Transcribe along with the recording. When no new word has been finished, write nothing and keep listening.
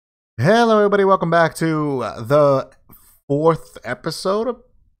Hello everybody, welcome back to the fourth episode of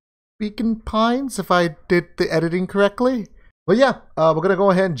Beacon Pines, if I did the editing correctly. But yeah, we're going to go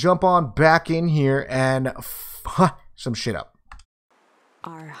ahead and jump on back in here and some shit up.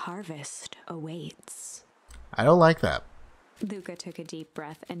 Our harvest awaits. I don't like that. Luca took a deep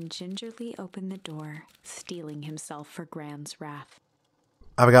breath and gingerly opened the door, steeling himself for Gran's wrath.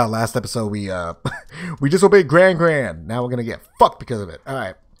 I forgot last episode we we disobeyed Gran. Now we're going to get fucked because of it.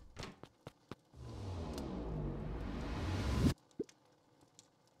 Alright.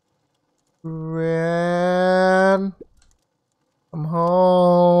 Gran, I'm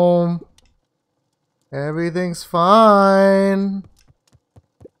home. Everything's fine.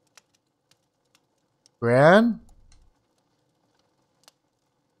 Gran?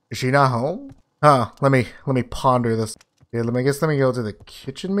 Is she not home? Huh, let me ponder this. Yeah, let me go to the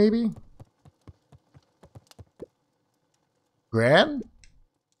kitchen maybe? Gran?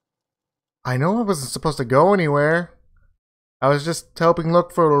 I know I wasn't supposed to go anywhere. I was just helping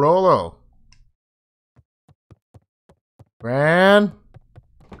look for Rolo. Gran?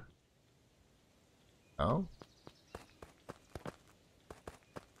 Oh?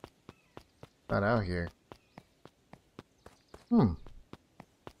 Not out here.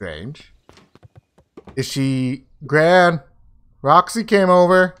 Strange. Is she... Gran? Roxy came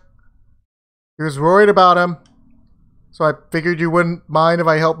over. She was worried about him. So I figured you wouldn't mind if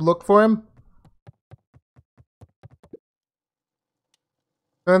I helped look for him.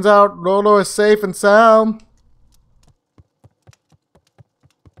 Turns out Rolo is safe and sound.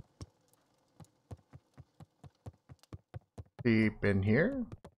 She been here?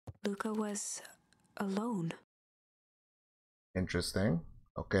 Luca was alone. Interesting.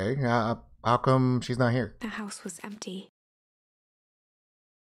 Okay, how come she's not here? The house was empty.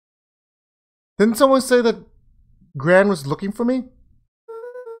 Didn't someone say that Gran was looking for me?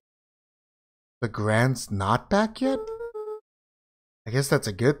 But Gran's not back yet? I guess that's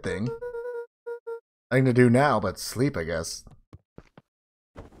a good thing. Nothing to do now but sleep, I guess.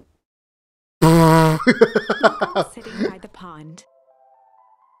 Luca was sitting by the pond,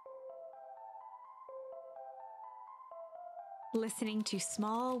 listening to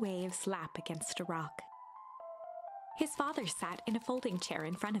small waves lap against a rock. His father sat in a folding chair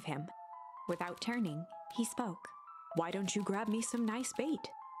in front of him. Without turning, he spoke. "Why don't you grab me some nice bait?"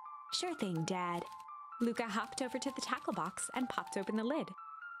 "Sure thing, Dad." Luca hopped over to the tackle box and popped open the lid.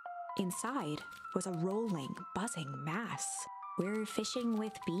 Inside was a rolling, buzzing mass. "We're fishing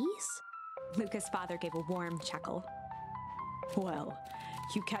with bees?" Luca's father gave a warm chuckle. "Well,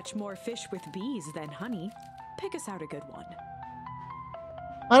 you catch more fish with bees than honey. Pick us out a good one."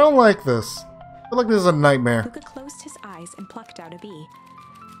 I don't like this. I feel like this is a nightmare. Luca closed his eyes and plucked out a bee.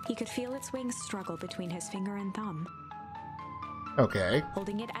 He could feel its wings struggle between his finger and thumb. Okay.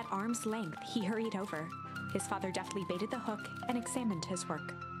 Holding it at arm's length, he hurried over. His father deftly baited the hook and examined his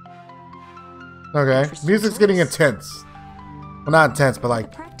work. Okay. Music's getting intense. Well, not intense, but With like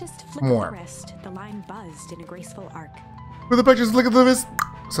a practiced flick more. of the wrist, the line buzzed in a graceful arc. With the pictures, look at this.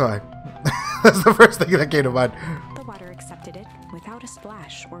 Sorry. That's the first thing that came to mind. The water accepted it without a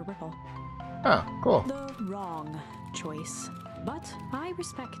splash or ripple. Oh, cool. The wrong choice, but I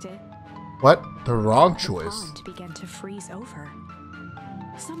respect it. What? The wrong The choice. pond began to freeze over.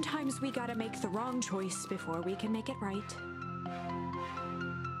 Sometimes we gotta make the wrong choice before we can make it right.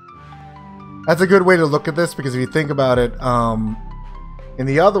 That's a good way to look at this, because if you think about it, in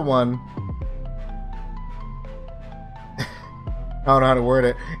the other one, I don't know how to word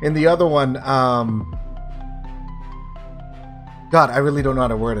it. In the other one, God, I really don't know how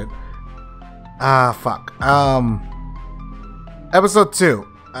to word it. Fuck. Episode 2.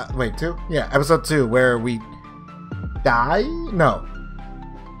 Wait, 2? Yeah, episode 2, where we die? No.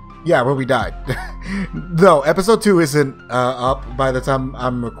 Yeah, where we died. No, episode 2 isn't up by the time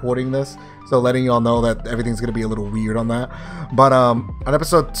I'm recording this, so letting y'all know that everything's gonna be a little weird on that. But on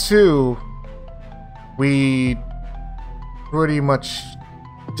episode 2, we pretty much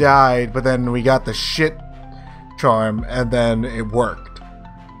died, but then we got the shit charm, and then it worked.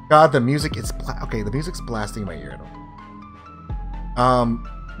 God, the music is okay. The music's blasting in my ear.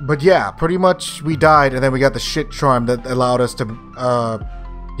 But yeah, pretty much we died, and then we got the shit charm that allowed us to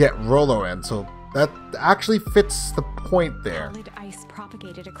get Rolo in. So that actually fits the point there. Solid ice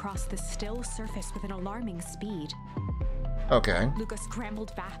propagated across the still surface with an alarming speed. Okay. Luca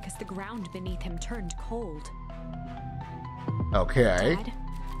scrambled back as the ground beneath him turned cold. Okay. Dad,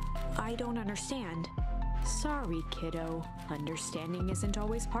 I don't understand. Sorry, kiddo. Understanding isn't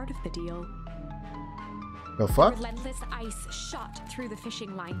always part of the deal. The fuck? Relentless ice shot through the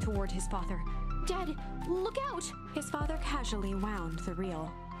fishing line toward his father. Dad, look out! His father casually wound the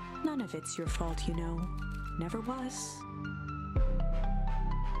reel. None of it's your fault, you know. Never was.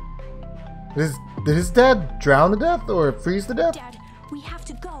 Did his dad drown to death or freeze to death? Dad, we have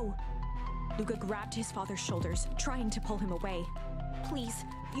to go. Luca grabbed his father's shoulders, trying to pull him away. Please,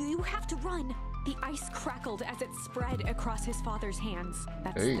 you have to run. The ice crackled as it spread across his father's hands.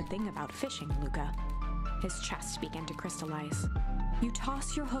 That's the thing about fishing, Luca. His chest began to crystallize. You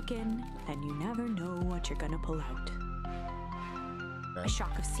toss your hook in, and you never know what you're gonna pull out. A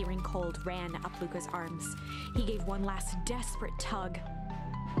shock of searing cold ran up Luca's arms. He gave one last desperate tug.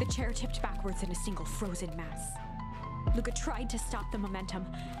 The chair tipped backwards in a single frozen mass. Luca tried to stop the momentum,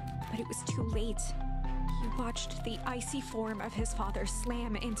 but it was too late. He watched the icy form of his father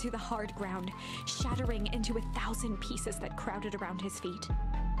slam into the hard ground, shattering into 1,000 pieces that crowded around his feet.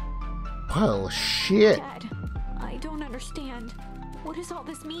 Well, shit. Dad, I don't understand. What does all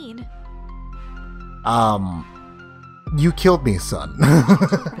this mean? You killed me, son.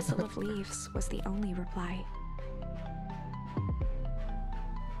 The rustle of leaves was the only reply.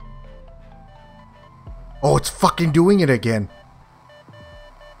 Oh, it's fucking doing it again.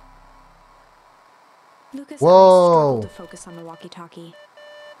 Lucas Whoa. struggled to focus on the walkie-talkie.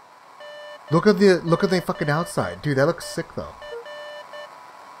 Look at the fucking outside. Dude, that looks sick though.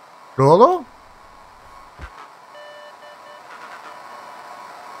 Rolo?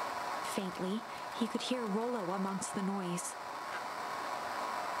 Faintly, he could hear Rollo amongst the noise.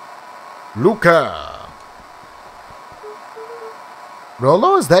 Luca!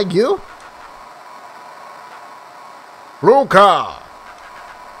 Rolo, is that you? Luca!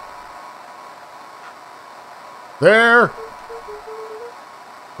 There!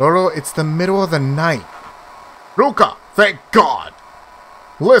 Rolo, it's the middle of the night. Luca! Thank God!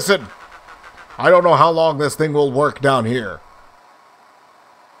 Listen! I don't know how long this thing will work down here.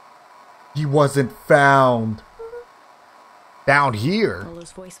 He wasn't found. Down here?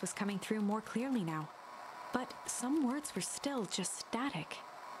 Rollo's voice was coming through more clearly now, but some words were still just static.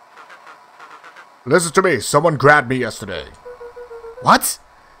 Listen to me. Someone grabbed me yesterday. What?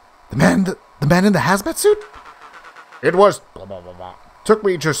 The man in the hazmat suit? It was blah, blah, blah, blah. Took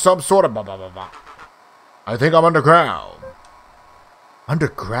me to some sort of blah, blah, blah, blah. I think I'm underground.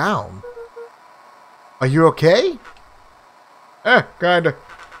 Underground? Are you okay? Kinda.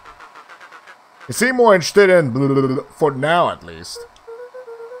 You seem more interested in blah, blah, blah, for now at least.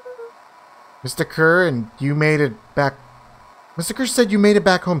 Mr. Kerr, and you made it back. Mr. Kerr said you made it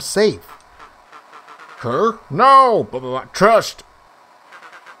back home safe. Kerr? No! Blah, blah, blah. Trust.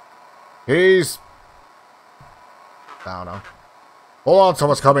 He's... I don't know. Hold on,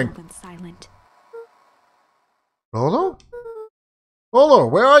 someone's coming. Went silent. Rolo? Rolo,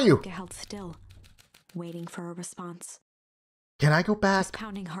 where are you? Luca held still, waiting for a response. Can I go His back?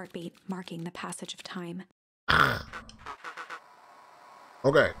 pounding heartbeat marking the passage of time.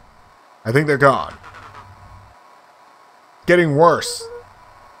 Okay. I think they're gone. Getting worse.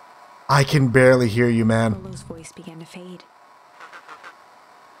 I can barely hear you, man. Rollo's voice began to fade.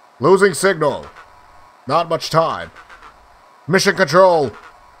 Losing signal. Not much time. Mission control.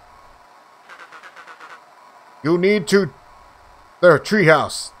 You need to... There,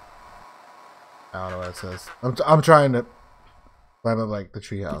 treehouse. I don't know what it says. I'm trying to... climb up like the With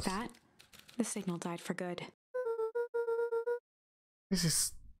treehouse. that, the signal died for good.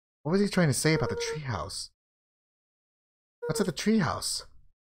 What was he trying to say about the treehouse? What's at the treehouse?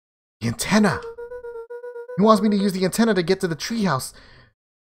 The antenna! He wants me to use the antenna to get to the treehouse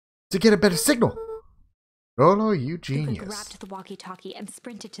to get a better signal. Rolo, you Luca genius. grabbed the walkie-talkie and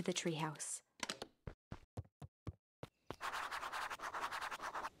sprinted to the treehouse.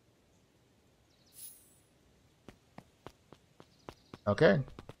 Okay.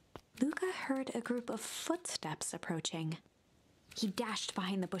 Luca heard a group of footsteps approaching. He dashed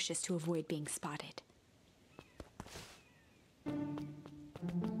behind the bushes to avoid being spotted.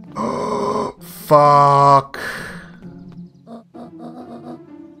 Fuck.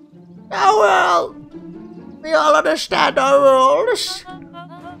 Oh well. We all understand our rules.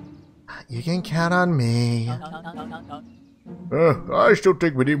 You can count on me. I still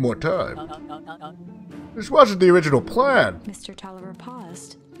think we need more time. This wasn't the original plan. Mr. Tolliver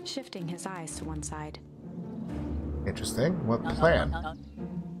paused, shifting his eyes to one side. Interesting. What plan?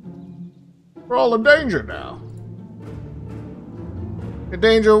 We're all in danger now. In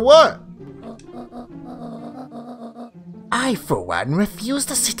danger of what? I, for one, refuse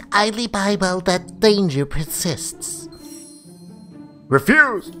to sit idly by while that danger persists.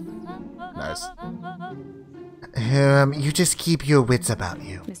 Refuse! Nice. You just keep your wits about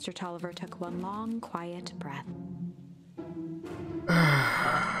you. Mr. Tolliver took one long, quiet breath.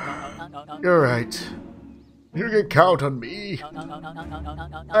 You're right. You can count on me.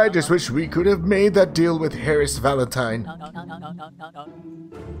 I just wish we could have made that deal with Harris Valentine.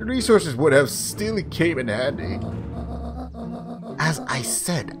 The resources would have still came in handy. As I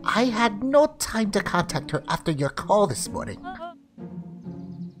said, I had no time to contact her after your call this morning.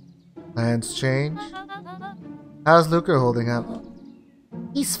 Plans change? How's Luca holding up?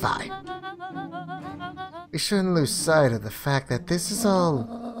 He's fine. We shouldn't lose sight of the fact that this is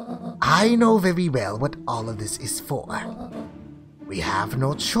all... I know very well what all of this is for. We have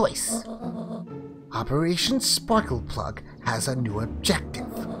no choice. Operation Sparkle Plug has a new objective.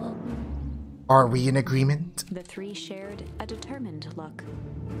 Are we in agreement? The three shared a determined look.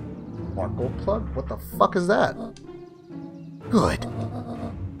 Sparkle Plug? What the fuck is that? Good.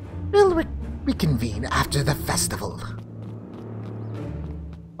 We'll reconvene after the festival.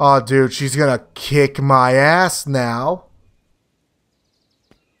 Oh, dude, she's gonna kick my ass now.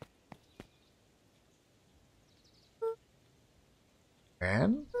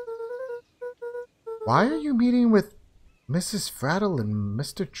 Man? Why are you meeting with Mrs. Fraddle and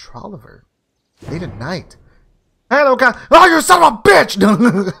Mr. Trolliver late at night? Hey, Luca! Oh, you son of a bitch!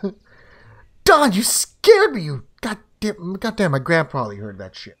 Don, you scared me, you goddamn, my grandpa probably heard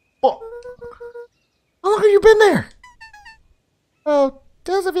that shit. Oh. How long have you been there? Oh,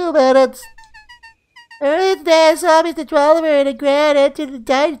 just a few minutes. Earlier today, I saw Mr. Trolliver and a Grand enter the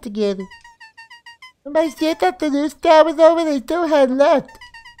diner together. When my shift at the newsstand was over, they still hadn't left.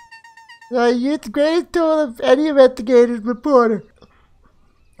 So I used the greatest tool of any investigator's reporter.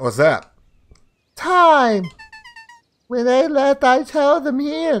 What's that? Time. When they left, I held them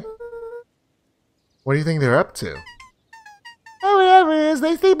here. What do you think they're up to? Oh, whatever it is,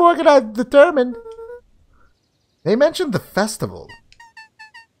 they seem organized, determined. They mentioned the festival.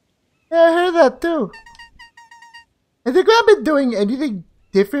 Yeah, I heard that too. Has the Grand been doing anything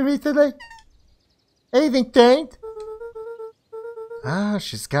different recently? Anything changed? Ah,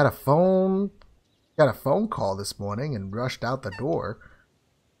 she's got a phone call this morning and rushed out the door.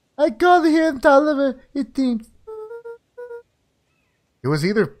 I called here and Tolliver, it seems. It was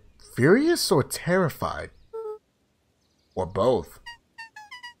either furious or terrified. Or both.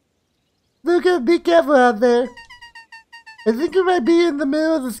 Luca, be careful out there. I think you might be in the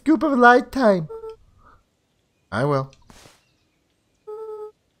middle of the scoop of a lifetime. I will.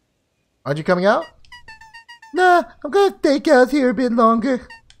 Aren't you coming out? Nah, I'm gonna stay out here a bit longer.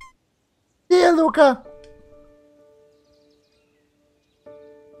 See ya, Luca.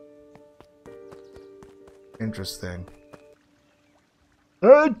 Interesting.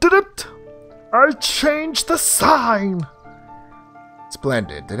 I did it! I changed the sign!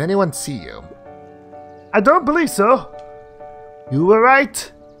 Splendid. Did anyone see you? I don't believe so. You were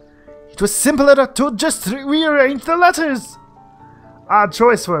right. It was simpler to just rearrange the letters. Odd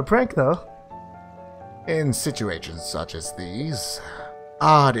choice for a prank, though. In situations such as these,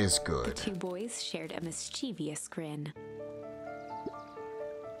 odd is good. The two boys shared a mischievous grin.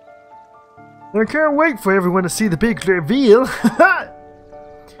 I can't wait for everyone to see the big reveal.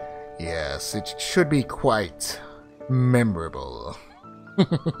 Yes, it should be quite memorable.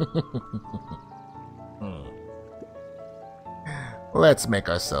 Let's make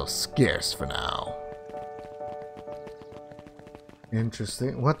ourselves scarce for now.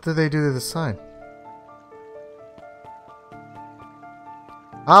 Interesting. What did they do to the sign?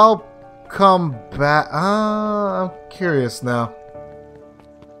 I'll come back. I'm curious now.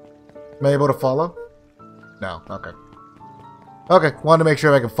 Am I able to follow? No. Okay. Okay. Wanted to make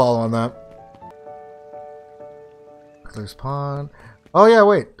sure I can follow on that. Clears pond. Oh yeah,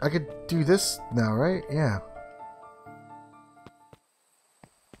 wait. I could do this now, right? Yeah.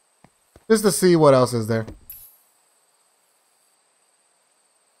 Just to see what else is there.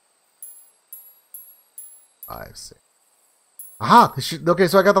 Five, six. Aha! Okay,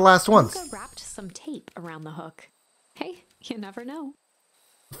 so I got the last ones. Luca wrapped some tape around the hook. Hey, you never know.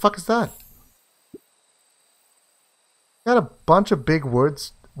 The fuck is that? Got a bunch of big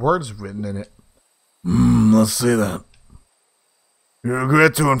words written in it. Let's see that. We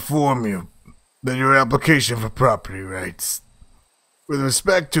regret to inform you that your application for property rights, with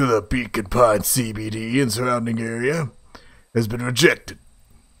respect to the Beacon Pine CBD and surrounding area, has been rejected.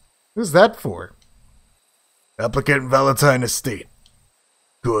 Who's that for? Applicant Valentine Estate.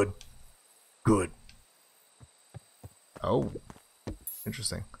 Good. Good. Oh.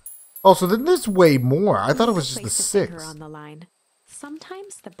 Interesting. Oh, so then there's way more. I thought it was just the 6. On the line.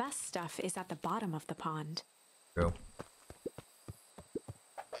 Sometimes the best stuff is at the bottom of the pond. Go.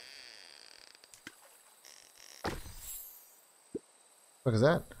 What is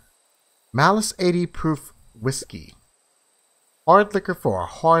that? Malice 80 proof whiskey. Hard liquor for a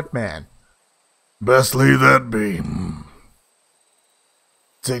hard man. Best leave that be.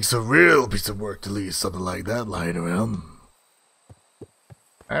 Takes a real piece of work to leave something like that lying around.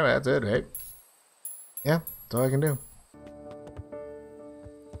 Alright, that's it, right? Yeah, that's all I can do.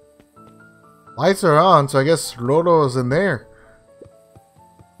 Lights are on, so I guess Rolo's in there.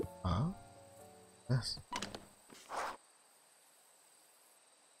 Huh? Yes.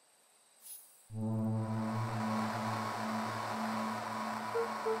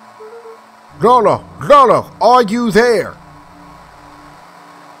 Rolo, are you there?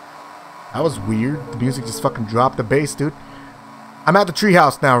 That was weird. The music just fucking dropped the bass, dude. I'm at the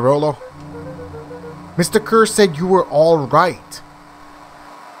treehouse now, Rolo. Mr. Kerr said you were all right.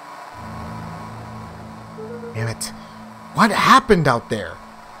 Damn it. What happened out there?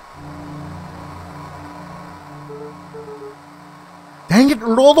 Dang it,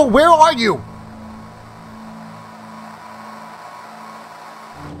 Rolo, where are you?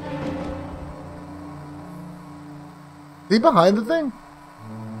 Is he behind the thing?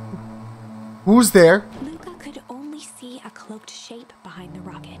 Who's there? Luca could only see a cloaked shape behind the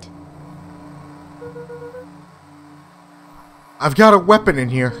rocket. I've got a weapon in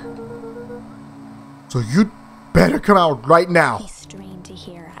here. So you'd better come out right now. He strained to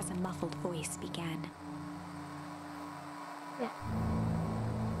hear as a muffled voice began.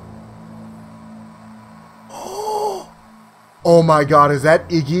 Oh my god, is that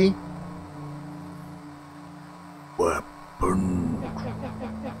Iggy? Weapon.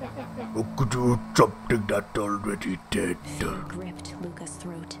 Who could do something that already dead? Fear gripped Luca's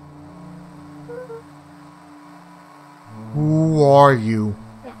throat. Who are you?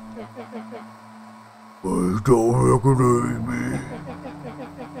 I don't recognize me.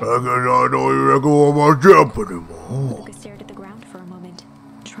 I cannot recognize myself anymore. Luca stared at the ground for a moment,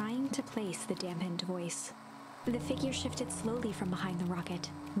 trying to place the dampened voice. The figure shifted slowly from behind the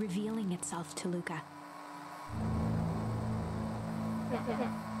rocket, revealing itself to Luca.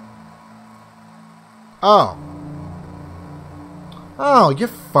 Oh. Oh, you're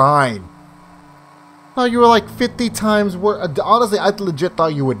fine. Oh, you were like 50 times worse. Honestly, I legit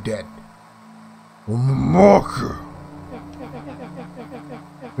thought you were dead. Marker.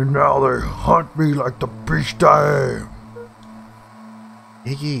 And now they hunt me like the beast I am.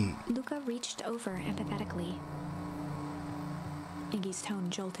 Iggy. Luca reached over empathetically. Iggy's tone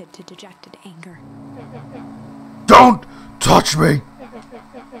jolted to dejected anger. Don't touch me!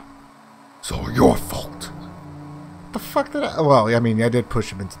 It's all your fault. The fuck did I... Well, I mean, I did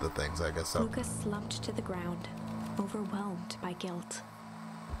push him into the things, I guess so. Luca slumped to the ground, overwhelmed by guilt.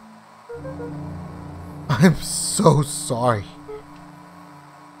 I'm so sorry.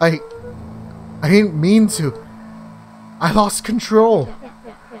 I didn't mean to. I lost control.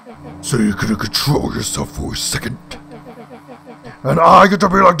 So you couldn't control yourself for a second? And I get to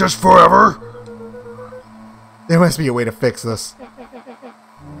be like this forever? There must be a way to fix this.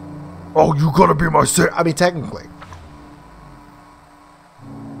 Oh, you gotta be my I mean, technically.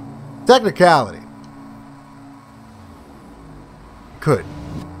 Technicality. Could.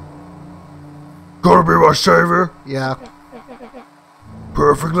 Gotta be my savior? Yeah.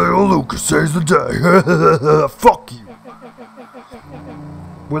 Perfectly, Luca saves the day. Fuck you.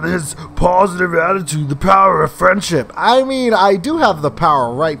 With his positive attitude, the power of Friendship. I mean, I do have the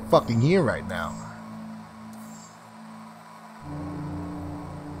power right fucking here right now.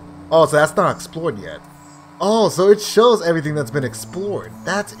 Oh, so that's not explored yet. Oh, so it shows everything that's been explored.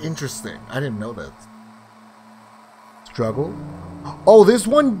 That's interesting. I didn't know that. Struggle? Oh, there's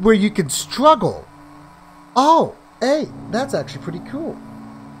one where you can struggle. Oh, hey, that's actually pretty cool.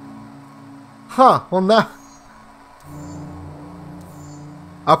 Huh, well now...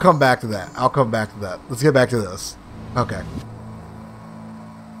 I'll come back to that. Let's get back to this. Okay.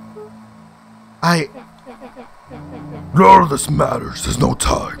 None of this matters. There's no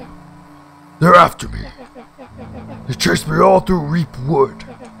time. They're after me. They chased me all through Reap Wood.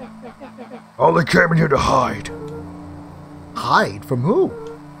 All they came in here to hide. Hide? From who?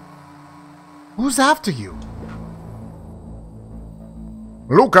 Who's after you?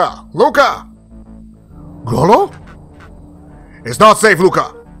 Luca! Rolo? It's not safe,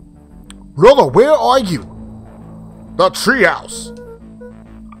 Luca. Rolo, where are you? The treehouse.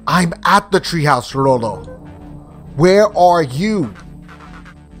 I'm at the treehouse, Rolo. Where are you?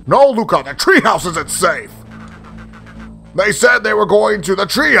 No, Luca, the treehouse isn't safe. They said they were going to the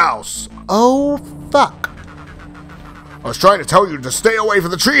treehouse. Oh, fuck. I was trying to tell you to stay away from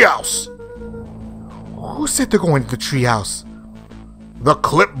the treehouse. Who said they're going to the treehouse? The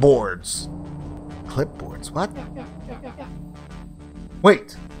clipboards. Clipboards? What?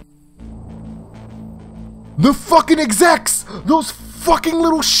 Wait. The fucking execs! Those fucking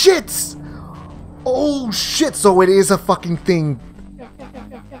little shits! Oh shit, so it is a fucking thing.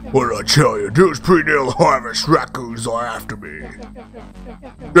 What did I tell you? Those pre-natal harvest raccoons are after me.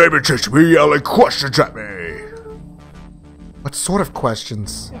 They've been chasing me, yelling questions at me. What sort of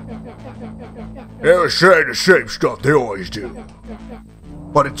questions? They were saying the same stuff they always do.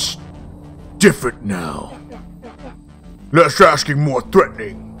 But it's different now. Less asking, more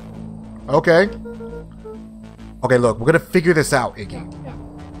threatening. Okay. Okay, look, we're gonna figure this out, Iggy.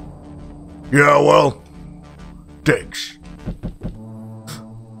 Yeah, well, thanks.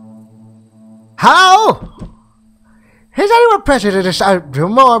 How? Is anyone present to decide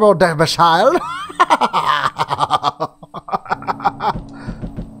more about that child?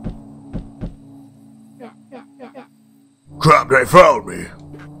 Crap, they found me.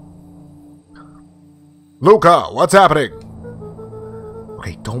 Luca, what's happening?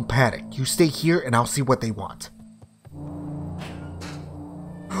 Okay, don't panic. You stay here and I'll see what they want.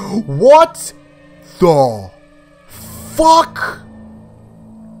 What the fuck?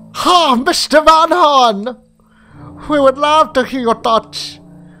 Ah, Mr. Van Horn! We would love to hear your thoughts.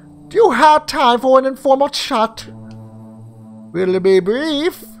 Do you have time for an informal chat? Will it be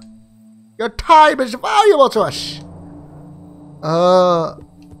brief? Your time is valuable to us.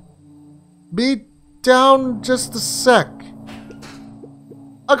 Be down just a sec.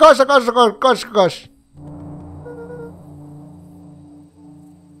 Of course.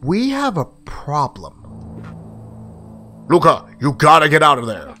 We have a problem. Luca, you gotta get out of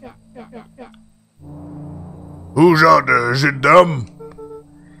there. Who's out there? Is it them?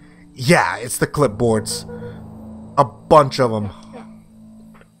 Yeah, it's the clipboards. A bunch of them.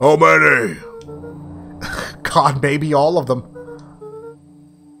 How many? God, maybe all of them.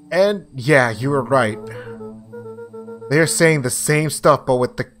 And yeah, you were right. They're saying the same stuff, but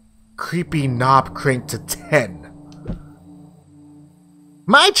with the creepy knob cranked to 10.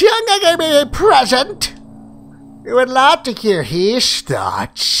 My Chunga gave me a present. We would love to hear his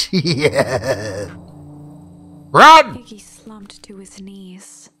thoughts. Yeah. Run! Iggy slumped to his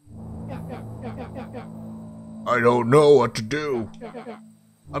knees. I don't know what to do.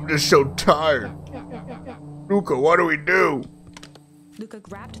 I'm just so tired. Luca, what do we do? Luca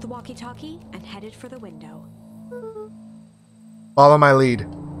grabbed the walkie-talkie and headed for the window. Follow my lead.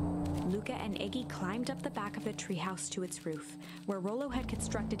 Luca and Iggy climbed up the back of the treehouse to its roof, where Rollo had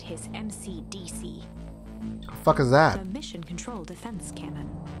constructed his MCDC, The fuck is that? the Mission Control Defense Cannon.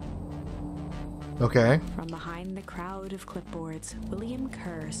 Okay. From behind the crowd of clipboards, William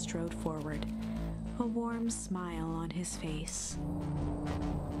Kerr strode forward, a warm smile on his face.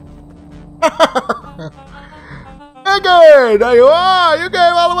 Iggy, there you are! You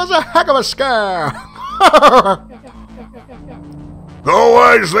gave all of us a heck of a scare! Go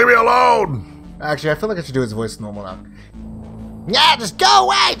away, just leave me alone! Actually, I feel like I should do his voice normal now. Yeah, just go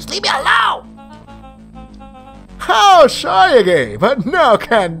away! Just leave me alone! Oh, sure you gave, but no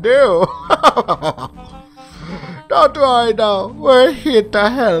can do. Don't worry now, we're here to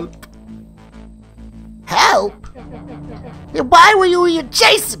help. Help? Then why were you here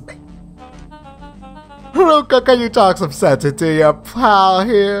chasing me? Luca, can you talk some sense into your pal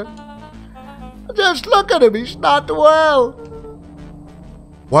here? Just look at him, he's not well.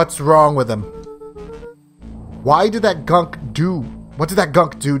 What's wrong with him? Why did that gunk do? What did that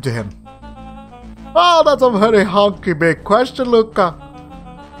gunk do to him? Oh, that's a very honky big question, Luca.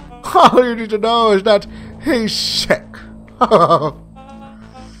 All you need to know is that he's sick.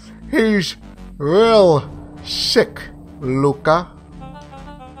 He's real sick, Luca.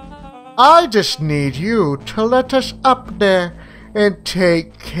 I just need you to let us up there and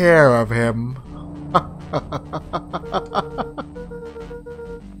take care of him.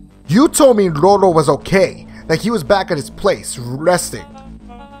 You told me Roro was okay, that he was back at his place, resting.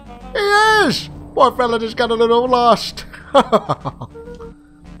 He is! Poor fella just got a little lost.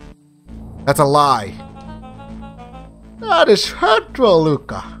 That's a lie. That is hurtful,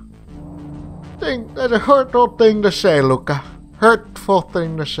 Luca. That's a hurtful thing to say, Luca. Hurtful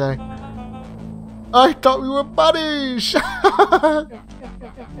thing to say. I thought we were buddies.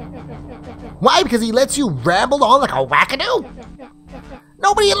 Why? Because he lets you ramble on like a wackadoo?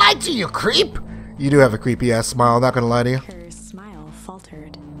 Nobody likes you, you creep. You do have a creepy ass smile, not gonna lie to you. Kerr's smile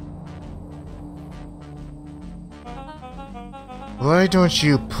faltered. Why don't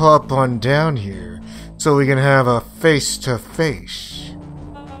you pop on down here so we can have a face-to-face?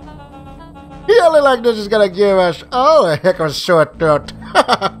 Yelling like this is gonna give us all a heck of a short throat.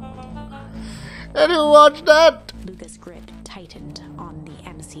 And who watched that? Luca's grip tightened on the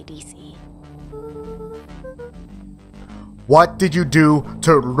MCDC. What did you do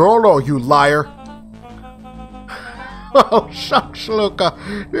to Roro, you liar? Oh, shucks, Luca.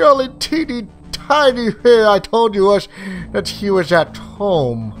 The only teeny hiding here? I told you that he was at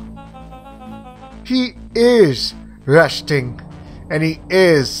home. He is resting, and he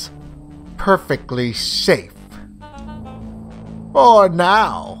is perfectly safe. For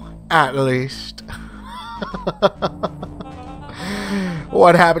now, at least.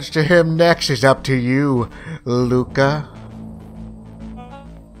 What happens to him next is up to you, Luca.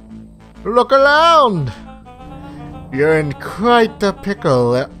 Look around! You're in quite the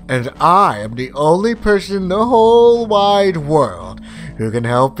pickle, and I am the only person in the whole wide world who can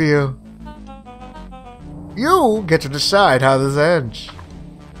help you. You get to decide how this ends.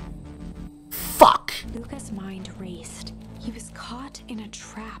 Fuck! Luca's mind raced. He was caught in a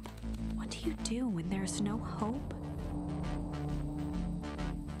trap. What do you do when there's no hope?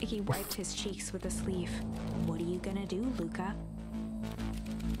 He wiped his cheeks with a sleeve. What are you gonna do, Luca?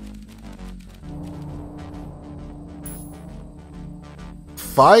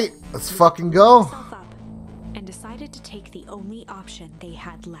 Fight? Let's fucking go. Himself up and decided to take the only option they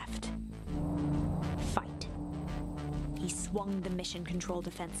had left. Fight. He swung the mission control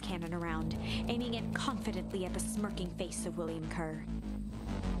defense cannon around, aiming it confidently at the smirking face of William Kerr.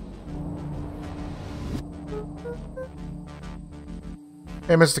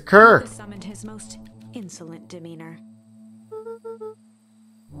 Hey, Mr. Kerr. Luca summoned his most insolent demeanor.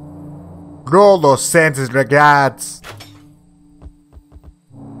 Roll those senses, regards.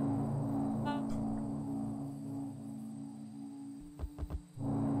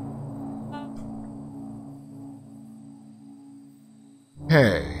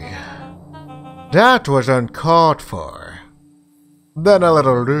 Hey, that was uncalled for. Then a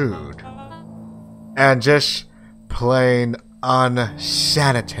little rude. And just plain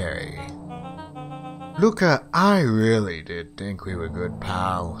unsanitary. Luca, I really did think we were good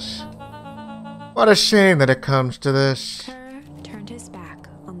pals. What a shame that it comes to this. Kerr turned his back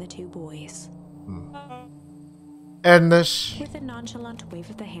on the two boys. And this. With a nonchalant wave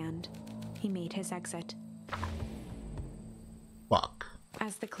of the hand, he made his exit. Fuck.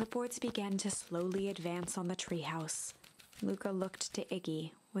 As the clipboards began to slowly advance on the treehouse, Luca looked to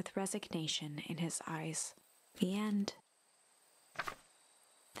Iggy with resignation in his eyes. The end.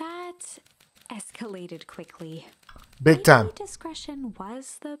 That escalated quickly. Big time. Maybe discretion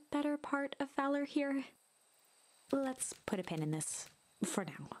was the better part of valor here. Let's put a pin in this for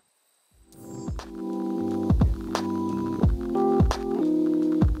now.